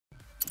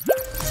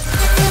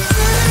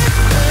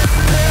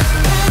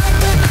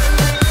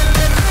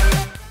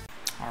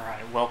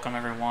welcome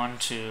everyone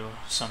to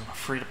some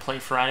free-to-play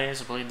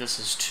Fridays. I believe this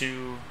is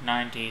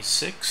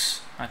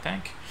 296, I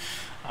think.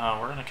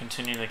 We're going to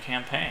continue the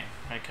campaign,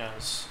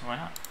 because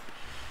why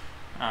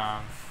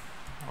not?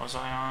 Was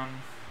I on?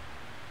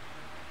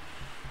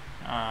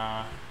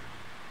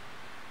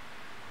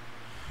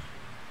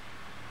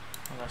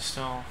 Was I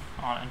still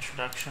on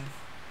introduction?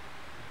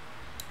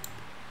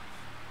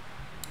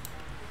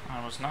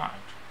 I was not.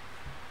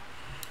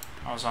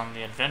 I was on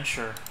the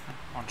adventure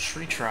on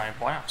Tree Tribe.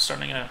 Wow,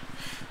 starting a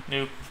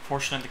new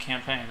portion of the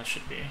campaign. This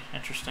should be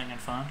interesting and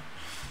fun.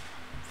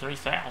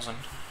 3,000.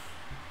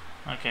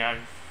 Okay,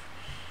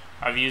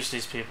 I've used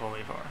these people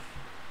before.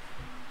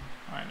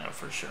 I know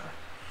for sure.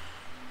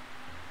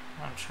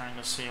 I'm trying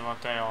to see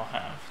what they all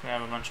have. They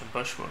have a bunch of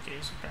bush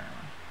Wookiees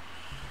apparently.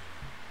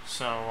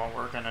 So what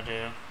we're gonna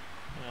do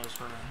is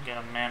we're gonna get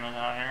a mammoth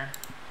out here.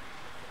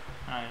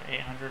 I have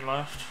 800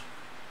 left.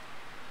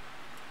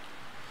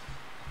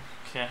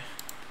 Okay,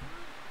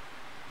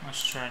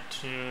 let's try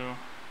 2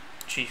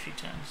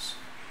 chieftains,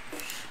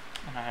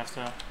 and I have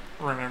to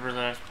remember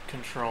the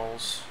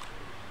controls.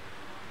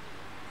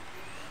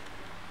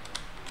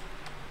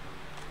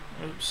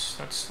 Oops,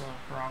 that's the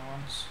wrong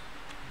ones.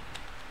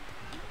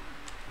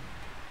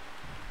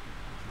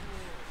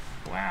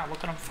 Wow,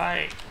 look at them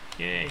fight!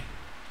 Yay!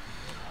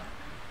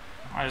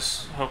 I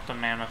just hope the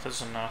mammoth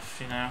is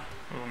enough, you know?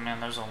 Oh man,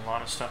 there's a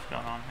lot of stuff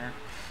going on here.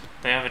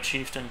 They have a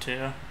chieftain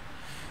too.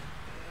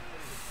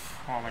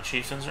 All my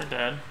chieftains are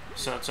dead,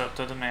 so it's up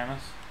to the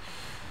mammoth.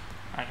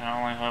 I can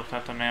only hope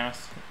that the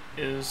mammoth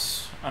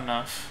is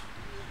enough.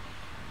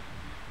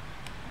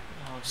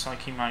 It looks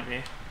like he might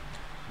be.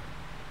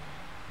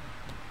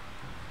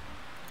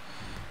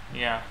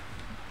 Yeah.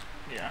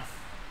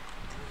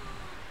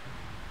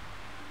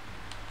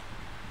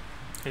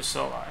 He's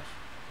still alive.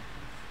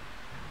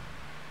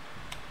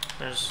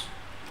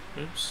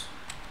 Oops.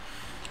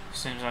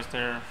 Seems like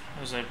there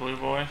is a blue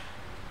boy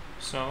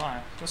still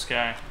alive. This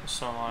guy is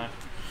still alive.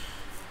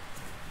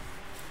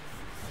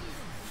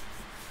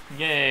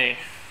 Yay!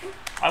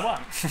 I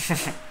won!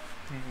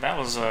 That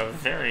was a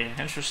very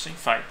interesting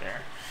fight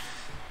there.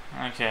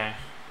 Okay.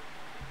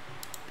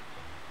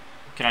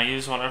 Can I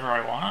use whatever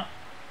I want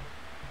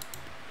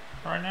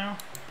right now?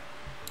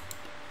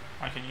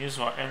 I can use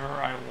whatever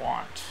I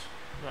want.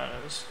 That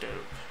is dope.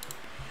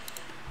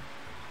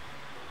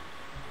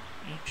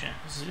 Ancient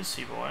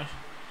Zeusy boy.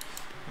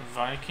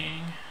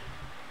 Viking.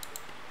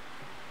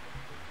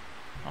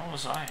 What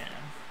was I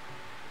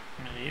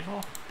in?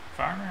 Medieval?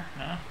 Farmer?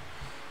 No.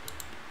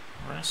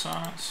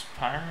 Renaissance?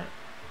 Pirate?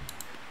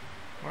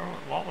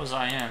 What was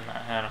I in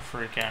that had a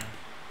freaking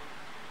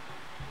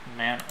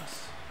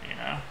mammoth, you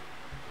know?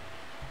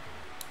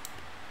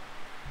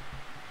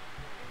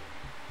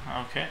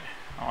 Okay,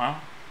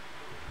 well.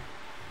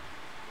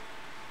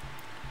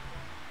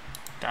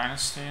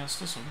 Dynasty, let's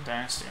do some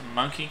Dynasty.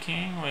 Monkey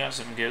King, we have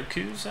some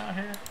Gokus out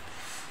here.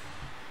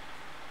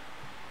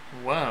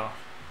 Whoa.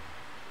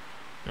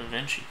 Da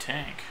Vinci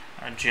tank.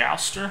 A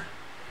jouster?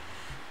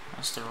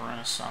 That's the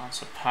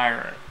Renaissance. A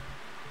pirate.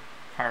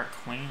 Pirate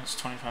Queen is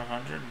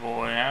 2,500.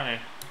 Boy, howdy.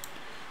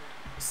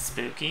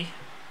 Spooky.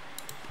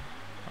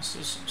 Let's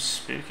do some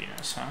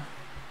spookiness, huh?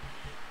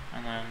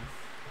 And then...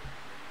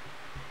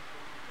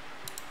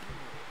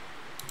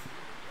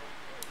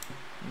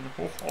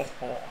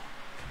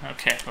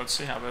 Okay, let's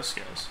see how this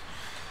goes.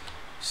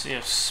 See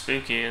if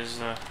spooky is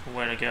the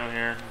way to go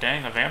here.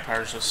 Dang, the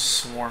vampires just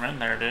swarm in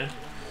there, dude.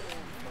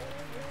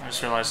 I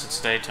just realized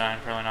it's daytime.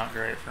 Probably not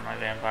great for my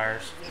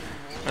vampires.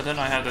 But then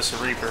I have this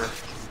Reaper.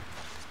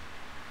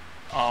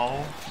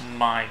 Oh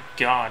my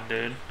god,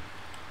 dude.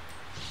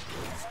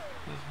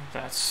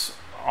 That's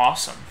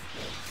awesome.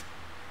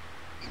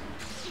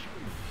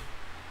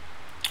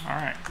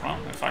 Alright, well,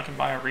 if I can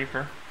buy a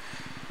Reaper,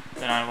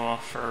 then I will,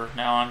 for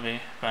now on,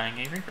 be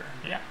buying a Reaper.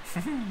 Yeah.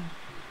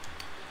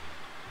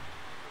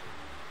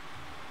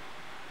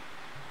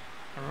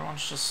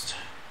 Everyone's just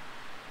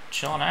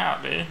chilling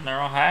out, dude. They're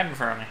all hiding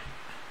from me.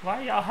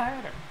 Why y'all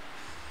hiding?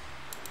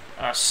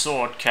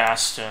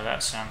 Swordcaster,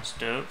 that sounds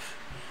dope.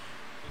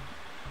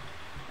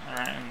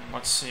 Alright, and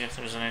let's see if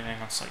there's anything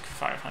that's like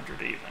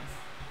 500 even.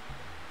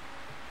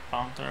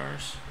 Bomb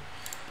throwers.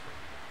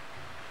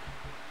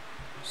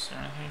 Is there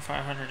anything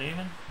 500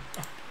 even?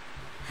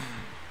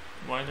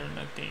 Why there's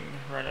nothing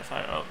right at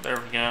 5? Oh, there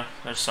we go.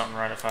 There's something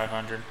right at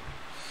 500.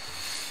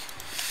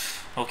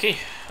 Okay.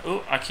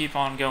 Oh, I keep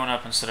on going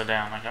up instead of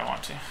down like I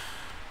want to.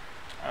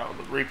 Oh,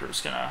 the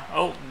Reaper's gonna...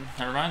 Oh,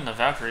 never mind. The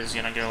Valkyrie's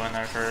gonna go in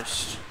there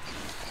first.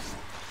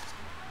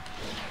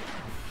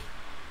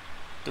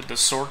 Did the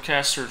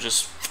Swordcaster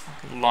just...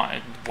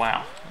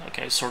 Wow.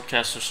 Okay,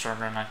 Swordcaster's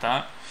stronger than I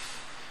thought.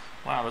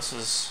 Wow, this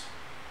is...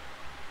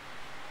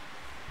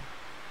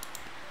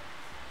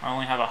 I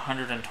only have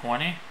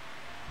 120?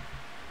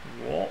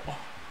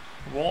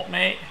 What,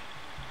 mate?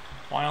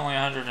 Why only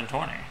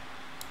 120?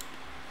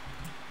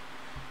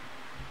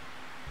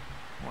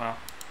 Well,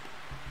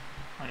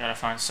 I gotta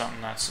find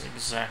something that's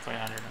exactly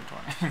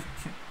 120.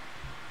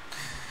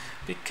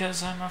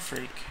 Because I'm a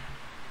freak.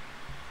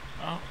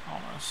 Oh,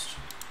 almost.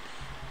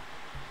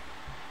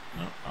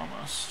 Nope,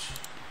 almost.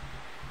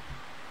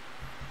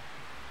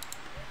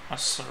 A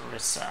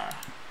Sarissa.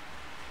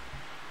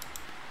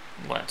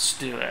 Let's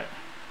do it.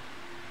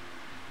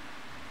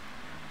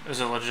 Is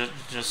it legit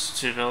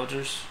just 2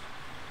 villagers?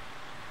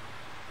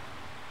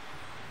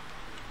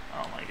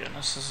 Oh my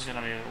goodness, this is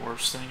gonna be the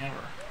worst thing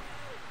ever.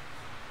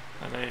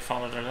 Have they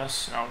followed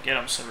us? Oh, get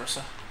him,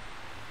 Sarissa.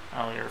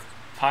 Oh, your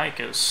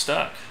pike is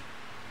stuck.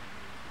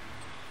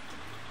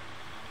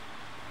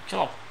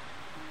 Kill him.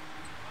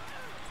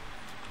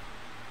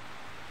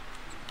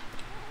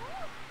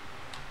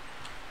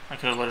 I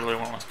could have literally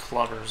went with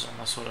clubbers and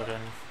this would have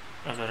been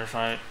a better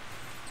fight.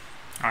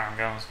 Alright, I'm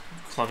going with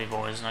clubby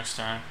boys next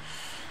time.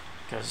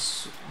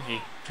 Because he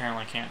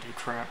apparently can't do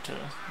crap to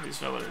these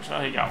villagers.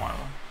 Oh, he got one of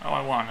them. Oh,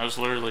 I won. It was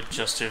literally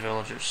just 2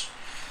 villagers.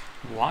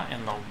 What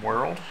in the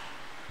world?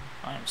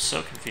 I am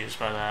so confused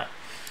by that.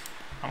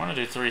 I'm going to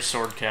do 3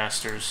 sword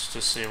casters to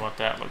see what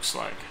that looks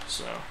like.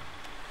 So...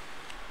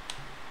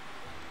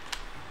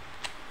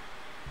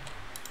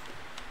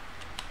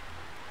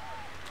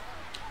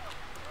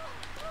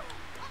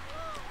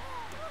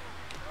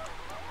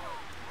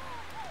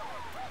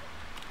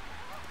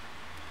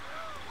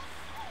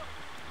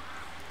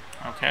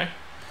 okay.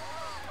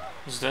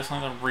 It's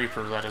definitely the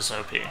Reaper that is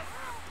OP.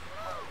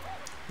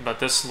 But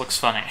this looks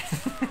funny.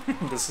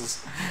 This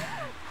is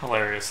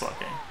hilarious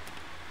looking.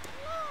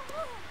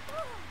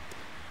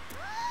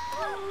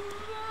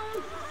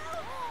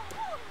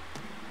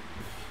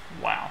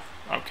 Wow.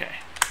 Okay.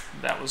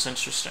 That was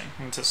interesting,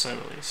 to say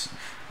the least.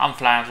 I'm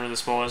flying through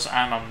this, boys.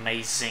 I'm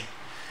amazing.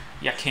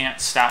 You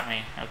can't stop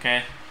me,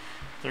 okay?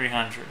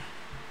 300.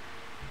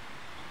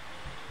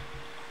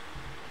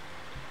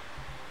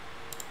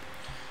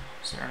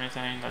 Is there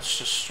anything that's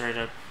just straight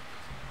up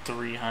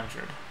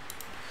 300?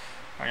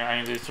 Alright, I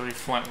can do 3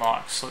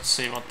 flintlocks. Let's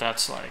see what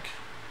that's like.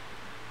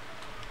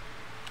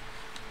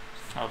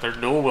 Oh, they're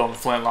dual wielding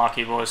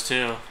flintlocky boys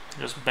too.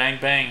 Just bang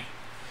bang.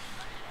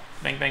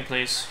 Bang bang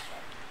please.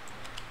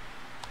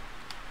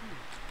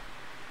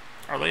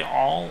 Are they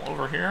all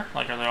over here?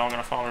 Like, are they all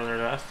gonna fall to their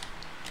death?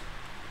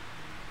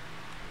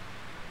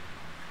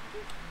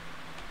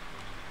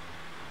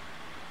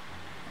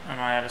 Am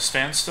I at a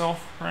standstill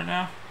right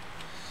now?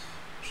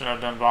 Should I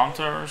have done bomb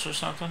throwers or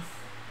something?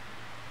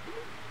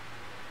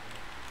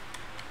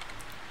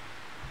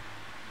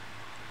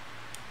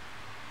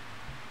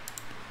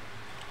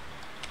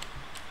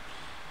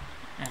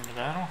 End of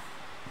battle.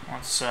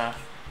 Let's redo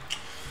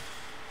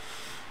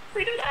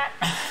that.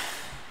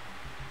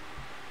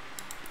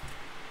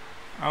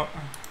 Oh.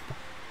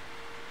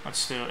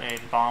 Let's do a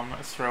bomb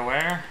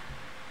thrower.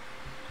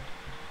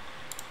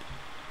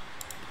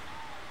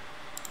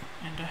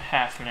 And a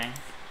halfling.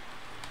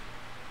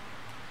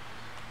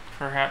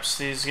 Perhaps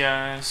these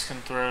guys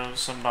can throw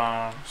some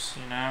bombs,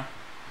 you know?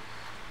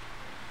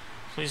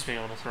 Please be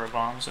able to throw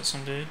bombs at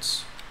some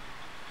dudes.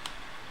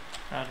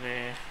 That'd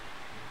be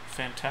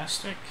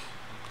fantastic.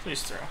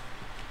 Please throw.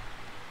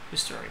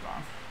 Please throw a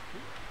bomb.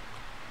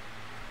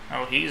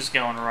 Oh, he's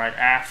going right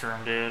after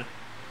him, dude.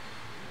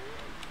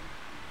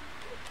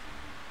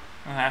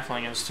 The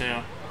halfling is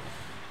too.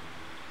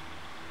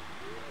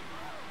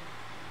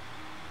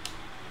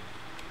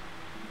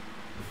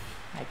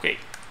 Okay.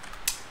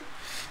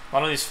 A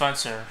lot of these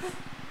fights are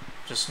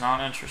just not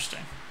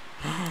interesting.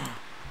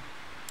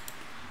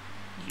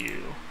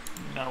 You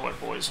know it,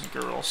 boys and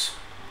girls.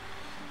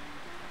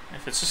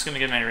 If it's just gonna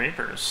give me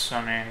Reapers,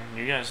 I mean,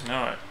 you guys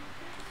know it.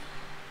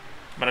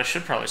 But I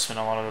should probably spend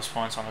a lot of those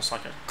points on just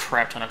like a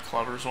crap ton of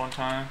clubbers one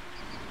time.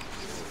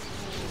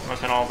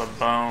 Look at all the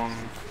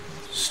bone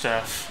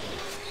stuff.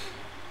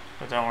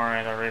 But don't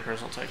worry, the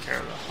Reapers will take care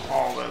of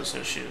all those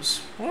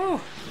issues.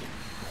 Woo!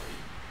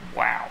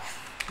 Wow.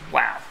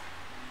 Wow.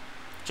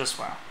 Just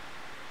wow.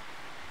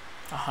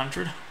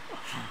 100?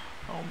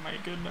 Oh my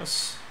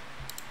goodness.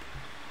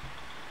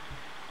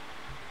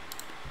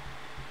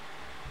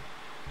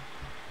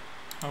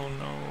 Oh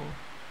no.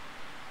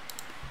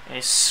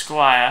 A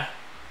squire.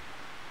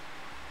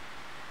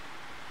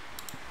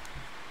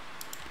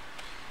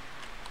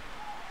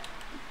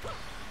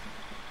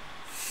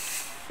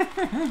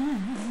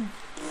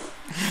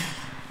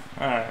 Alright,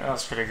 that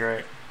was pretty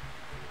great.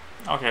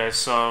 Okay,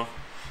 so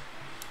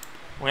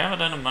we haven't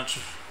done a bunch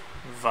of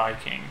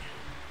Viking,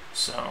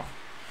 so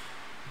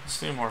let's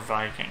do more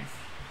Viking.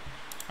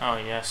 Oh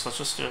yes, let's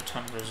just do a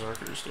ton of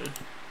Berserkers, dude.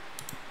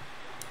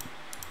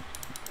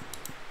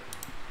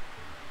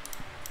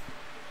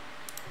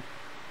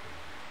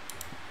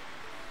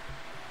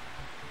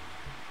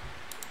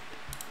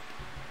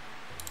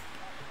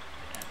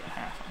 And a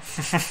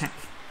half.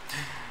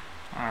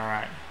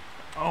 Alright.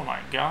 Oh my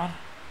god.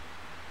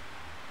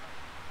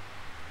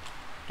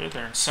 Dude,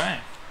 they're insane.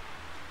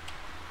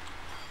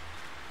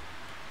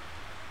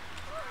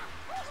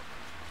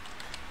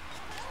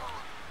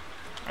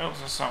 Oh,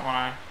 that's not what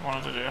I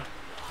wanted to do.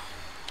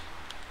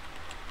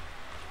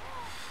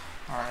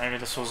 Alright, maybe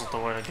this wasn't the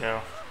way to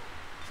go.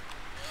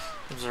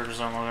 Berserkers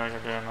don't look like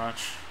they're doing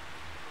much.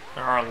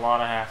 There are a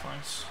lot of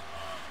halflings.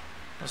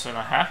 Listen,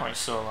 a halfling's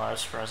still alive,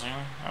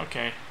 surprisingly.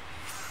 Okay.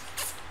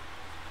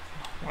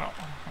 Well,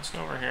 let's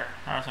go over here.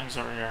 How are things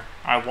over here?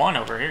 I won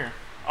over here.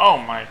 Oh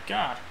my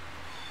god.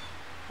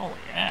 Holy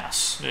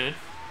ass, dude.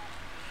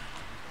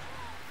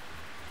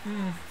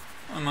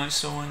 I might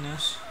still win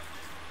this.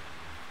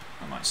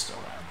 I might still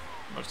have.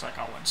 Looks like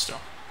I'll win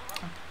still.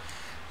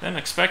 Didn't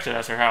expect it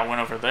after how it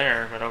went over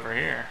there, but over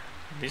here,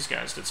 these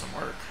guys did some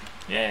work.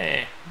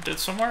 Yay! Did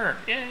some work.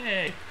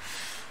 Yay!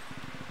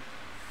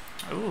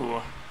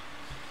 Ooh.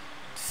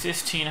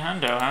 15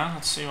 hundo, huh?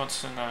 Let's see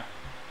what's in the...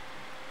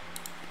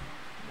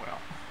 Well,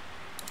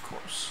 of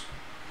course.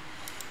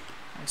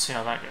 Let's see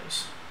how that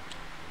goes.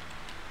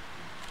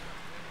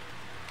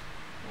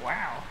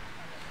 Wow.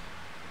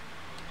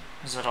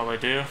 Is that all they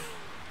do?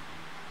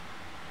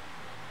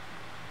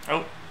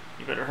 Oh,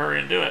 you better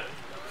hurry and do it.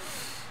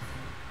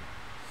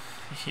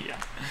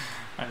 Yeah,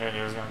 I knew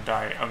he was gonna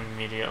die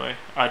immediately.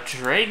 A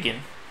dragon?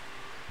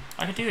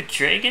 I could do a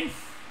dragon?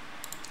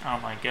 Oh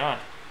my god.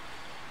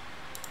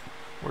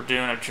 We're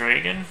doing a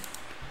dragon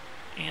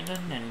and a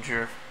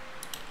ninja.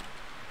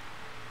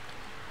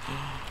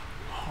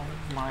 Oh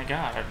my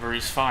god, I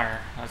breathe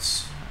fire.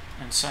 That's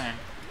insane.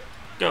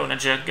 Go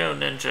ninja,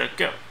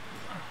 go.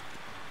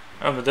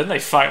 Oh, but then they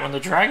fight when the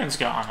dragon's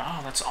gone.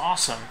 Oh, that's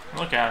awesome.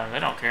 Look at them,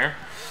 they don't care.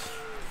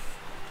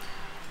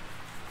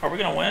 Are we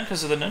gonna win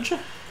because of the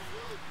ninja?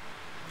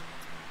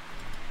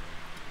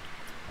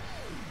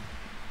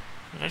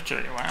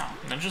 Victory, wow.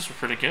 Ninjas were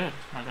pretty good,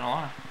 not gonna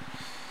lie.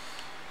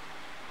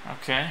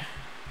 Okay.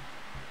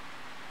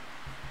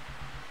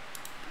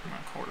 And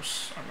of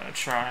course, I'm gonna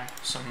try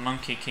some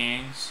Monkey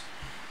Kings.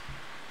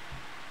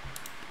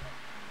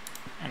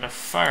 And a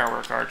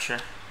Firework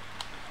Archer.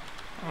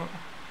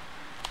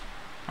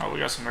 Oh, we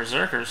got some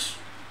Berserkers.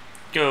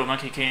 Go,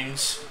 Monkey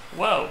Kings.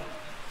 Whoa!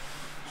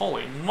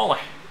 Holy moly!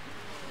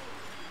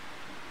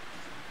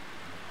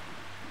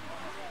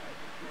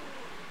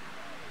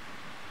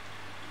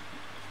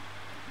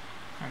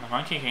 And the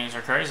Monkey Kings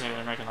are crazy.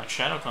 They're making like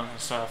shadow clones and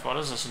stuff. What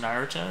is this,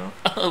 Naruto?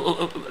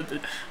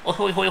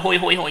 Ahoy, hoy, hoy,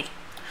 hoy, hoy.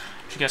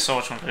 You guys saw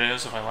which one it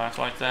is if I laugh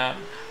like that.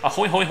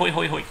 Ahoy, hoy, hoy,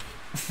 hoy, hoy.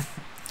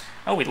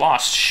 Oh, we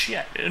lost.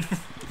 Shit, dude.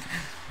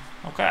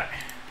 Okay.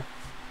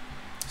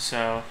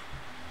 So...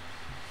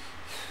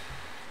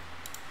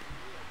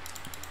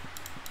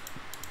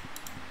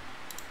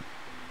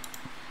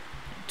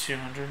 $200.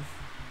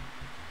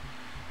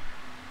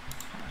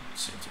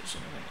 Let's see if there's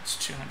anything that's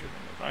 200 in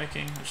the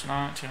Viking. There's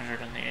not.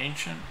 200 in the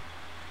Ancient.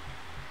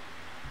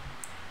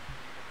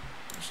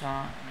 There's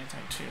not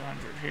anything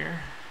 200 here.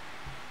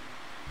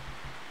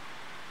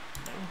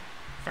 No.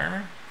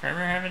 Farmer?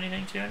 Farmer have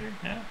anything 200?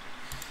 No.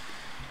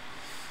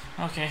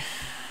 Okay.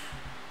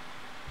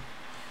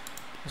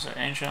 Is that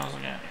Ancient I was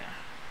looking at? Yeah.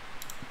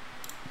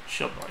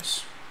 Shield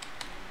Voice.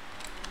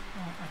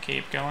 Oh, I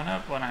keep going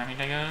up when I need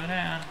to go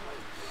down.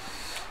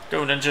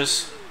 Go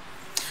ninjas.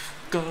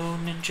 Go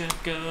ninja,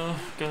 go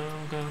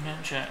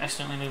ninja.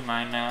 Accidentally moved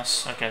my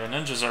mouse. Okay, the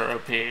ninjas are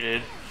OP,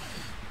 dude.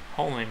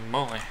 Holy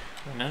moly.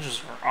 The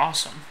ninjas are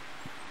awesome.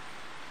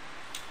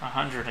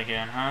 100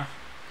 again, huh?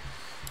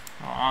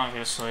 Well,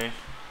 obviously.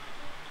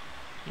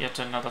 Yet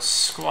another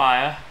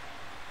squire.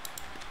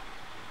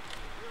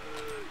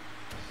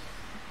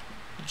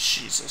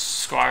 Jesus,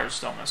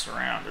 squires don't mess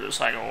around. They're just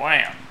like a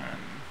wham.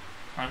 And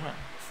I win.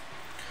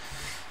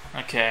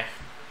 Okay.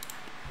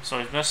 So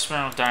we've messed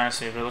around with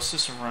Dynasty, but let's do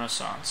some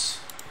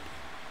Renaissance.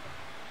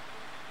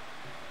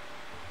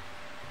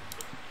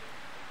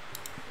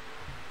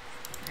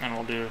 And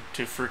we'll do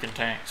 2 freaking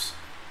tanks.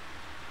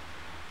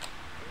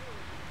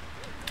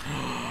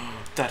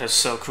 That is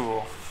so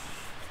cool.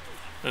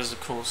 This is the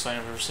coolest thing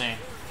I've ever seen.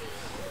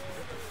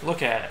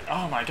 Look at it.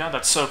 Oh my god,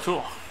 that's so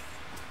cool.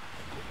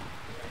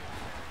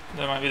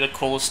 That might be the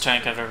coolest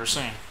tank I've ever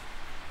seen.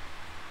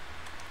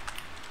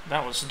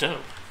 That was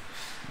dope.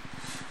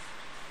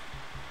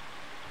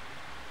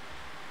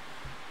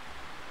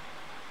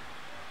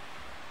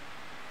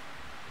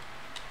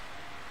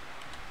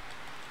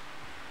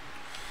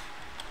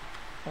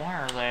 Why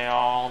are they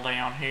all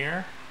down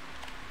here?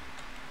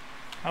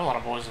 I have a lot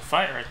of boys to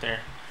fight right there.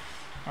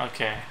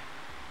 Okay.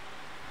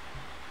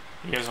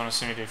 You guys want to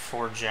see me do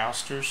 4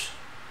 jousters?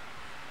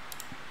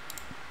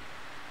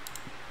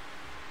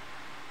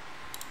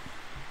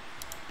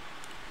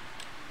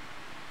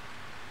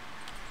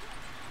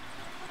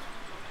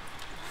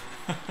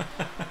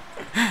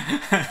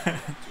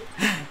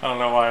 I don't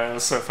know why it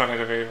was so funny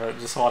to me, but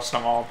just watching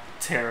them all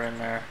tear in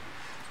there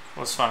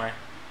was funny.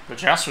 The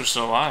jouster's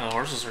still alive, the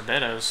horses are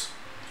deados.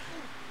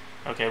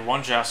 Okay,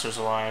 1 jouster's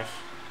alive.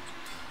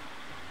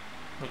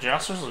 The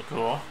jousters look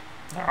cool.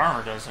 Their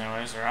armor does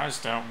anyways, their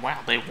eyes don't. Wow,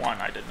 they won.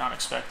 I did not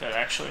expect that,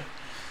 actually.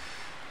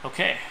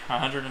 Okay,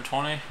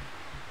 120.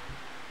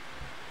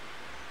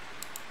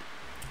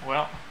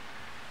 Well.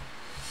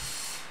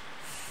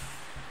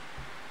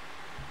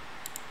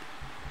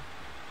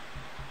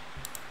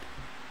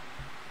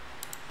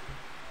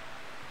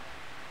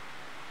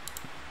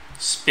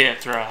 Spear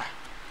thrower.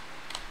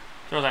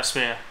 Throw that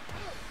spear.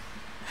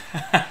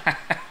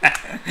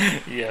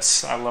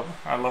 Yes, I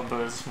love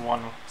this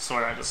one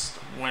sword. I just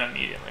win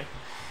immediately.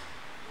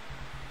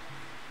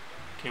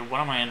 Okay,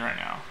 what am I in right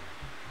now?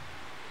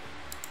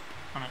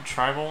 I'm in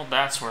tribal.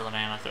 That's where the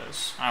mammoth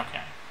is.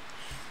 Okay.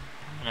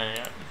 I'm an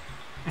idiot.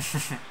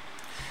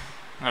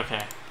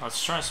 Okay,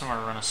 let's try some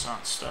more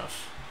Renaissance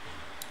stuff.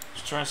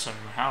 Let's try some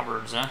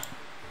halberds, eh?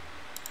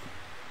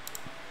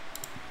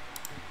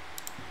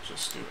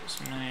 Just do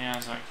as many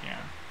as I can.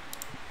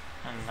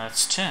 And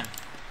that's 10.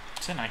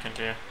 10 I can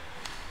do.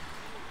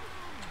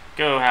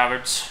 Go,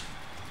 halberds.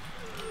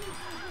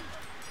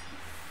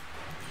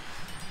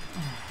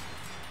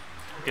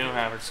 Go,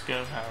 halberds,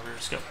 go,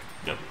 halberds, go,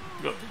 go,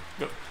 go,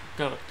 go,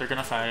 go. They're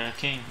gonna fight a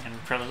king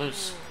and probably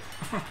lose.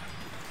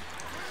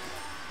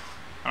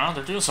 I don't know,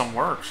 they're doing some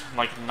work.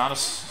 Like, not a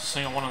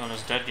single one of them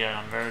is dead yet.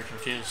 I'm very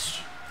confused.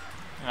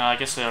 I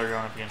guess they are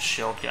going up against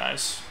shield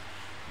guys.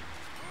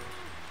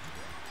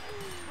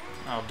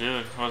 I'll do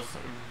it with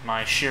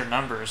my sheer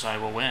numbers. I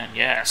will win.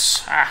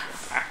 Yes.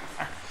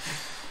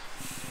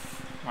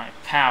 My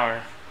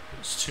power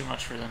is too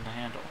much for them to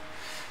handle.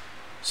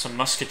 Some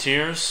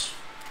musketeers.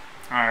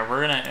 Alright,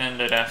 we're going to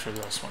end it after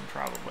this one,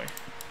 probably.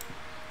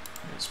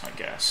 Is my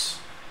guess.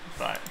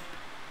 But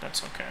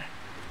that's okay.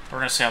 We're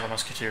going to see how the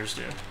musketeers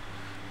do.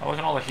 Oh, look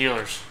at all the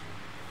healers.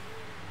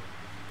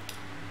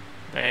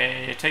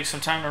 They take some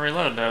time to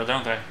reload, though,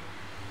 don't they?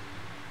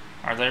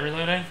 Are they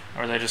reloading?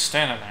 Or are they just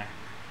standing there?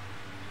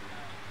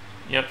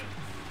 Yep.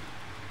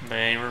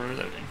 They were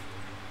reloading.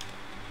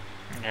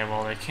 Okay,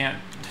 well, they can't...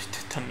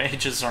 The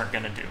mages aren't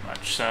going to do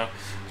much, so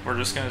we're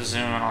just going to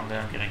zoom in on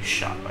them getting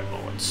shot by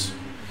bullets.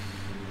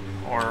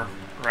 Or,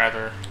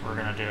 rather, we're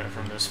going to do it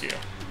from this view.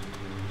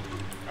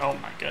 Oh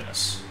my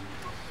goodness.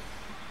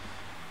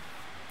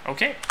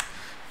 Okay.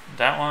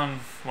 That one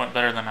went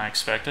better than I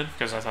expected,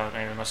 because I thought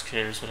maybe the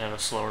musketeers would have a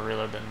slower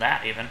reload than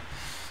that, even.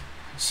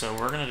 So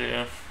we're going to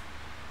do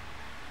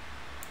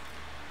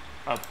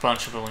a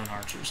bunch of balloon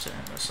archers to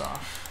end this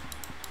off.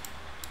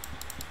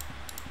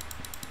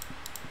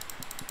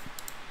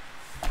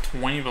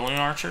 20 balloon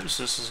archers,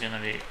 this is going to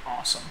be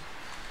awesome.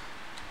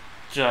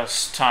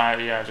 Just tie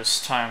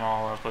them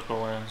all up with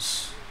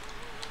balloons.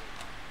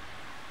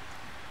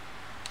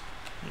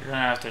 You're going to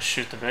have to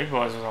shoot the big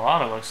boys with a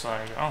lot, it looks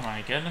like. Oh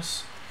my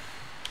goodness.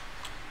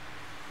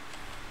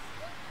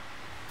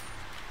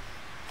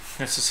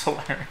 This is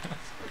hilarious.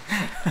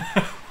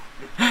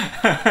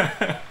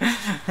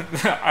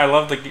 I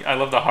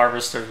love the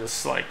harvester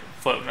just like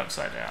floating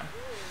upside down.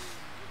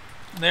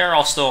 They're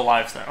all still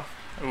alive though.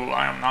 Ooh,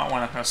 I am not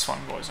winning this one,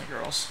 boys and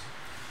girls.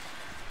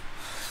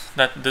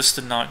 This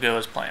did not go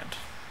as planned.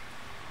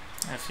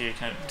 If you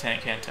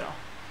can't tell.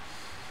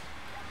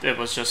 It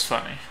was just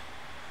funny.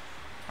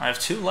 I have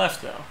 2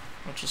 left though,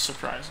 which is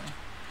surprising.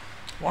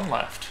 1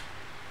 left.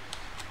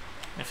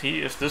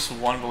 If this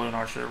one balloon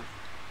archer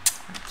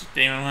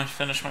didn't even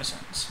finish my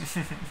sentence.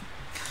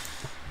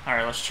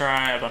 Alright, let's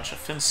try a bunch of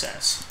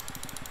fences.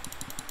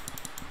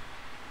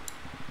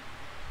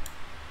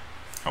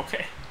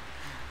 Okay.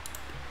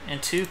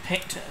 And 2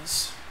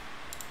 painters.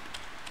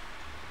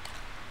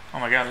 Oh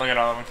my god, look at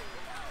all of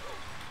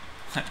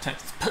them.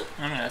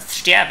 I'm gonna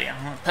stab you.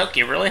 I'm gonna poke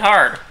you really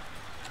hard.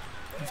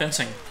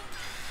 Fencing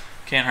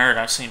can't hurt.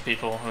 I've seen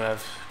people who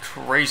have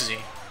crazy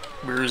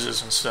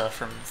bruises and stuff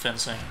from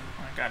fencing.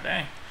 Oh my god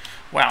dang.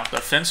 Wow,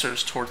 the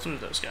fencers tore through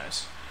those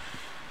guys.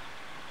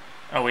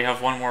 Oh, we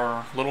have one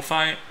more little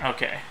fight?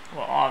 Okay,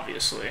 well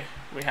obviously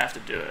we have to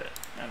do it.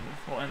 And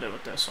we'll end it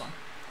with this one.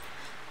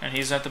 And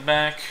he's at the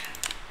back.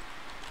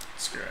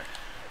 Screw it.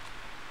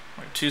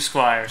 Like 2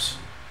 squires.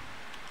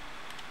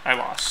 I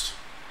lost.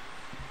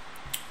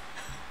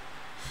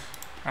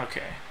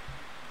 Okay.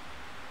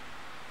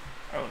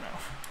 Oh no.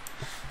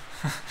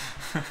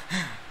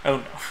 Oh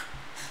no.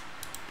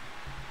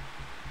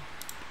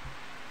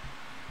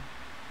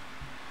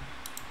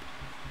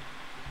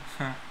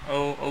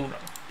 Oh no.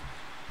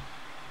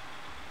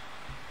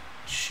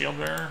 Shield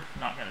bearer,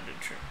 not gonna do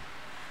the trick.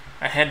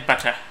 A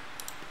headbutter.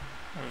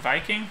 A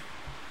Viking?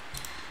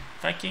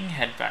 Viking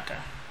headbutter.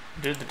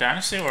 Dude, the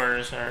dynasty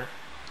warriors are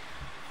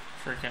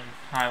freaking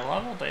high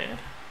level, dude.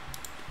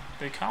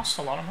 They cost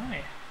a lot of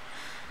money.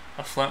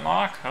 A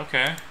flintlock?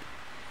 Okay.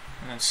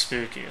 And then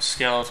spooky, a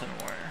skeleton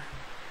warrior.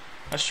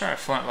 Let's try a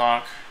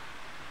flintlock.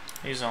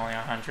 He's only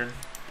 100.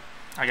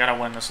 I gotta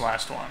win this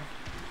last one.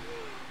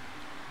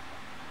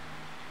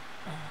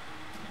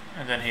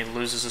 And then he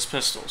loses his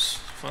pistols.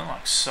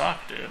 Flintlocks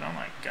suck, dude. Oh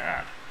my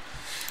god.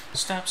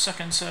 Stop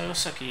sucking so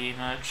sucky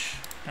much.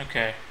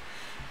 Okay.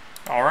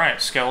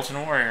 Alright,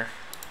 skeleton warrior.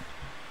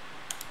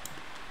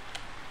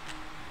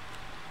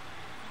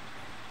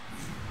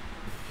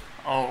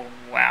 Oh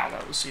wow,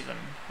 that was even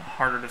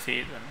harder to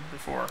defeat than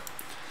before.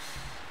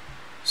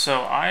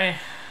 So I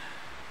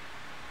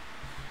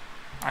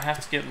have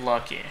to get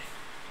lucky.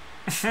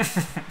 This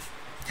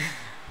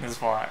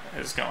is what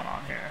is going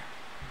on here.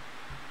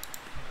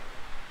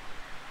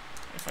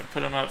 If I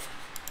put him up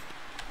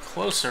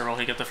closer, will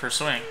he get the first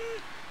swing?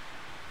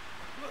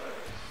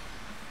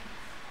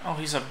 Oh,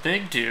 he's a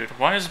big dude.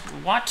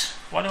 What?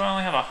 Why do I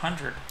only have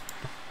 100?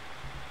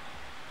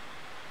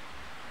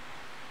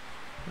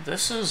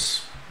 This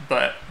is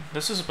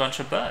a bunch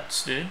of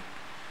butts, dude.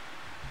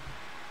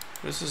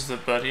 This is the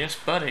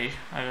buddiest buddy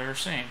I've ever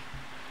seen.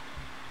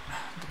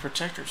 The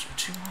protectors are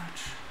too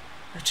much.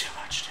 They're too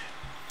much, dude.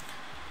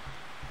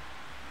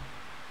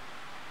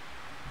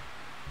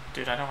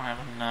 Dude, I don't have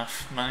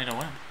enough money to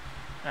win.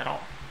 At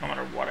all. No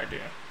matter what I do.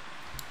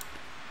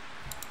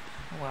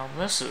 Well,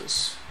 this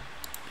is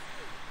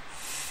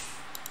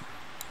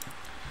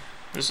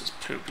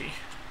poopy.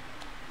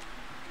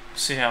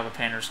 See how the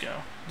painters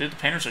go. Dude, the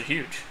painters are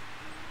huge.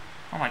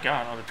 Oh my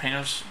god, are the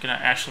painters gonna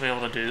actually be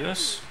able to do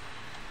this?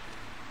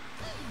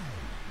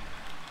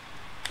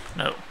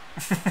 No.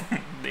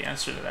 The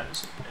answer to that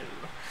is no.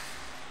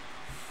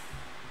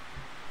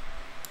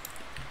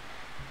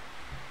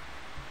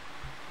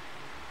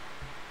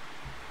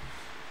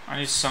 I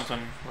need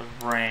something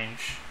with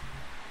range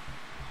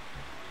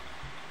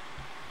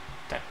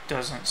that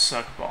doesn't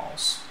suck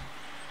balls.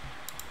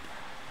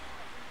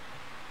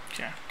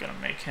 Okay, gotta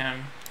make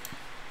him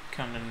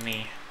come to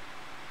me.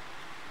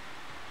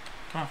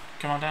 Come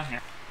on down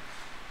here.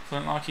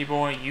 Flintlocky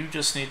boy, you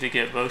just need to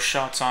get both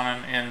shots on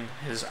him in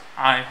his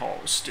eye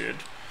holes,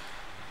 dude.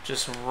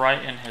 Just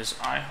right in his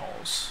eye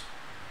holes.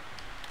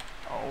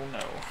 Oh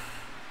no.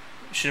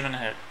 Should have been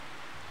a hit.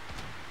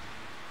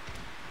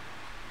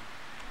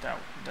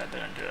 That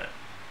didn't do it.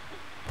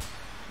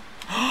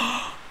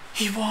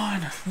 He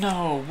won!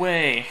 No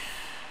way!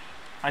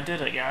 I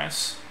did it,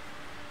 guys.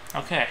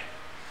 Okay.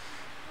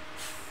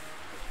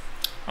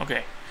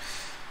 Okay.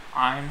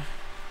 I'm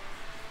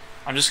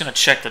just gonna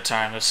check the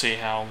time to see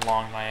how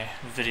long my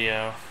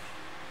video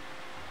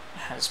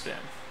has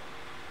been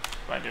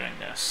by doing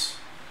this.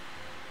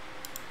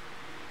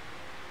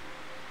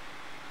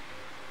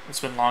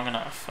 It's been long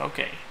enough.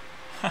 Okay.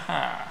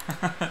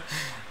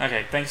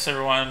 Okay, thanks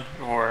everyone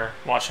for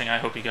watching. I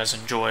hope you guys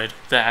enjoyed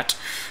that.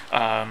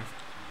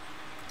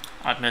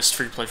 I missed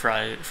Free Play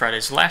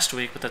Fridays last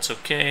week, but that's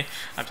okay.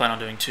 I plan on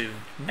doing 2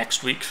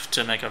 next week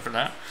to make up for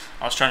that.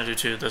 I was trying to do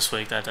 2 this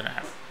week, that didn't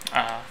happen.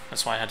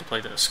 That's why I had to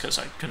play this, because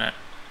I couldn't,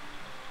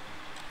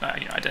 I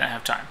didn't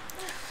have time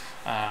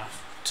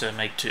to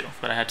make 2,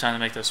 but I had time to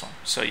make this one,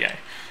 so yay.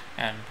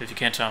 And if you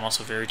can't tell, I'm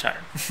also very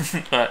tired.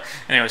 But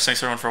anyways,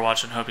 thanks everyone for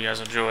watching. Hope you guys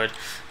enjoyed,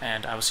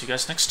 and I will see you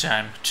guys next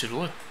time.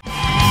 Toodaloo.